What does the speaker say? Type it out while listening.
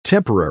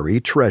Temporary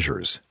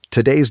Treasures.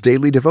 Today's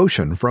daily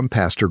devotion from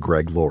Pastor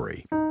Greg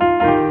Laurie.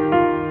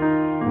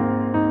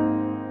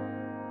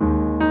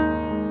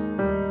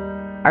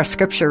 Our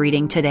scripture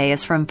reading today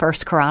is from 1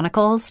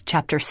 Chronicles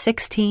chapter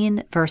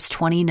 16, verse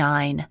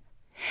 29.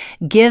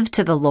 Give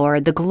to the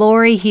Lord the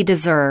glory he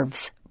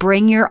deserves.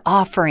 Bring your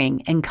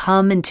offering and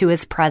come into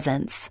his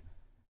presence.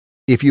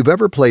 If you've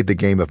ever played the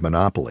game of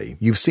Monopoly,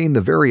 you've seen the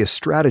various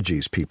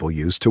strategies people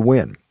use to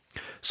win.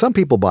 Some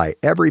people buy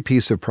every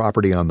piece of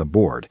property on the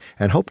board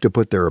and hope to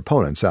put their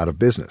opponents out of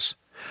business.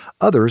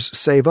 Others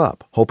save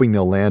up, hoping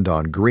they'll land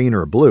on green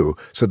or blue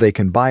so they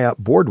can buy up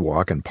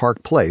Boardwalk and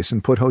Park Place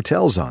and put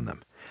hotels on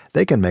them.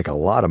 They can make a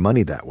lot of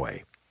money that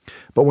way.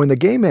 But when the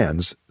game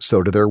ends,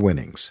 so do their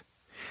winnings.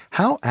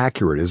 How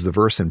accurate is the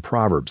verse in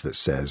Proverbs that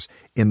says,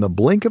 "In the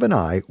blink of an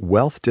eye,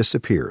 wealth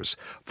disappears,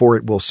 for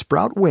it will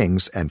sprout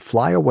wings and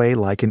fly away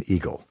like an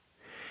eagle."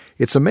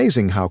 It's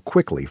amazing how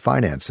quickly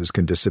finances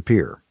can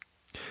disappear.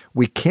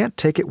 We can't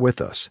take it with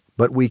us,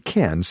 but we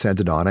can send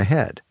it on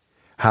ahead.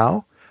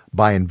 How?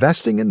 By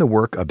investing in the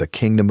work of the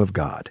kingdom of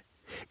God.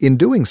 In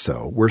doing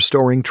so, we're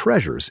storing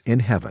treasures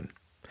in heaven.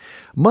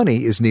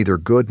 Money is neither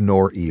good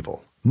nor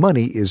evil.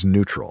 Money is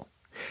neutral.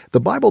 The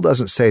Bible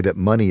doesn't say that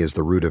money is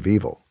the root of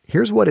evil.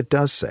 Here's what it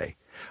does say.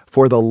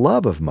 For the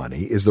love of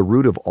money is the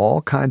root of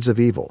all kinds of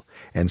evil,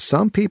 and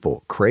some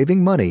people,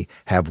 craving money,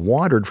 have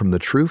wandered from the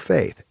true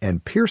faith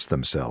and pierced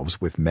themselves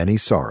with many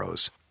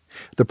sorrows.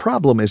 The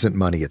problem isn't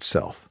money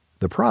itself.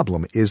 The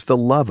problem is the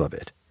love of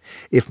it.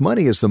 If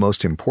money is the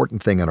most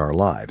important thing in our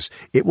lives,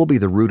 it will be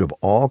the root of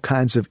all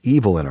kinds of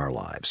evil in our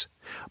lives.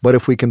 But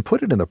if we can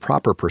put it in the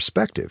proper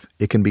perspective,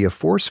 it can be a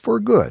force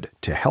for good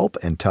to help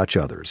and touch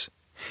others.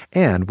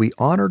 And we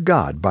honor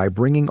God by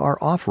bringing our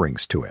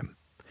offerings to Him.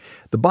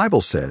 The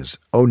Bible says,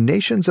 "O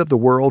nations of the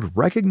world,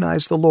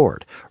 recognize the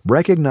Lord.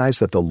 Recognize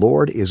that the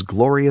Lord is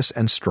glorious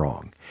and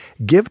strong.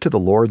 Give to the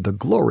Lord the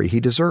glory He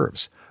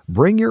deserves.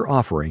 Bring your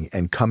offering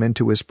and come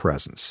into His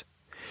presence."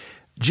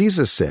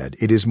 Jesus said,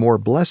 "It is more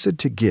blessed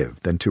to give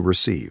than to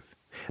receive."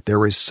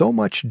 There is so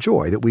much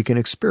joy that we can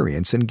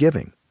experience in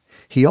giving.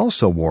 He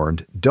also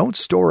warned, "Don't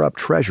store up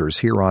treasures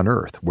here on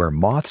earth, where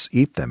moths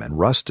eat them and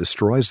rust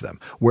destroys them,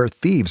 where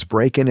thieves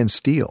break in and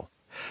steal.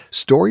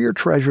 Store your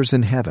treasures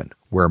in heaven,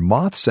 where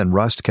moths and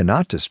rust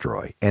cannot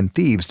destroy, and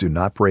thieves do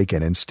not break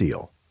in and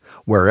steal.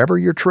 Wherever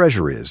your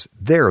treasure is,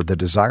 there the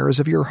desires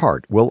of your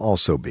heart will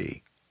also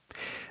be."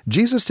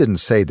 Jesus didn't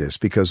say this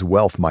because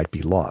wealth might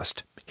be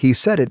lost. He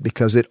said it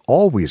because it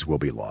always will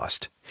be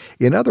lost.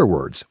 In other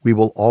words, we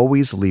will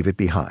always leave it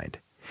behind.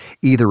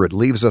 Either it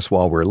leaves us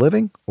while we're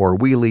living, or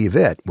we leave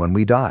it when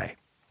we die.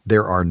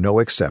 There are no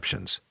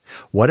exceptions.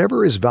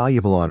 Whatever is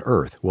valuable on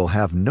earth will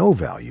have no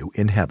value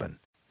in heaven.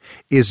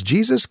 Is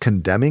Jesus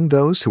condemning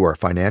those who are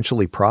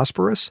financially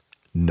prosperous?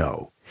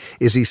 No.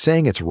 Is he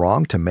saying it's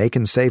wrong to make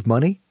and save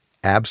money?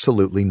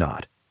 Absolutely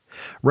not.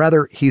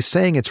 Rather, he's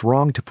saying it's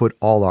wrong to put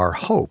all our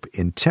hope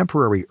in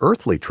temporary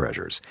earthly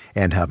treasures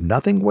and have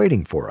nothing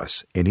waiting for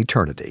us in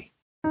eternity.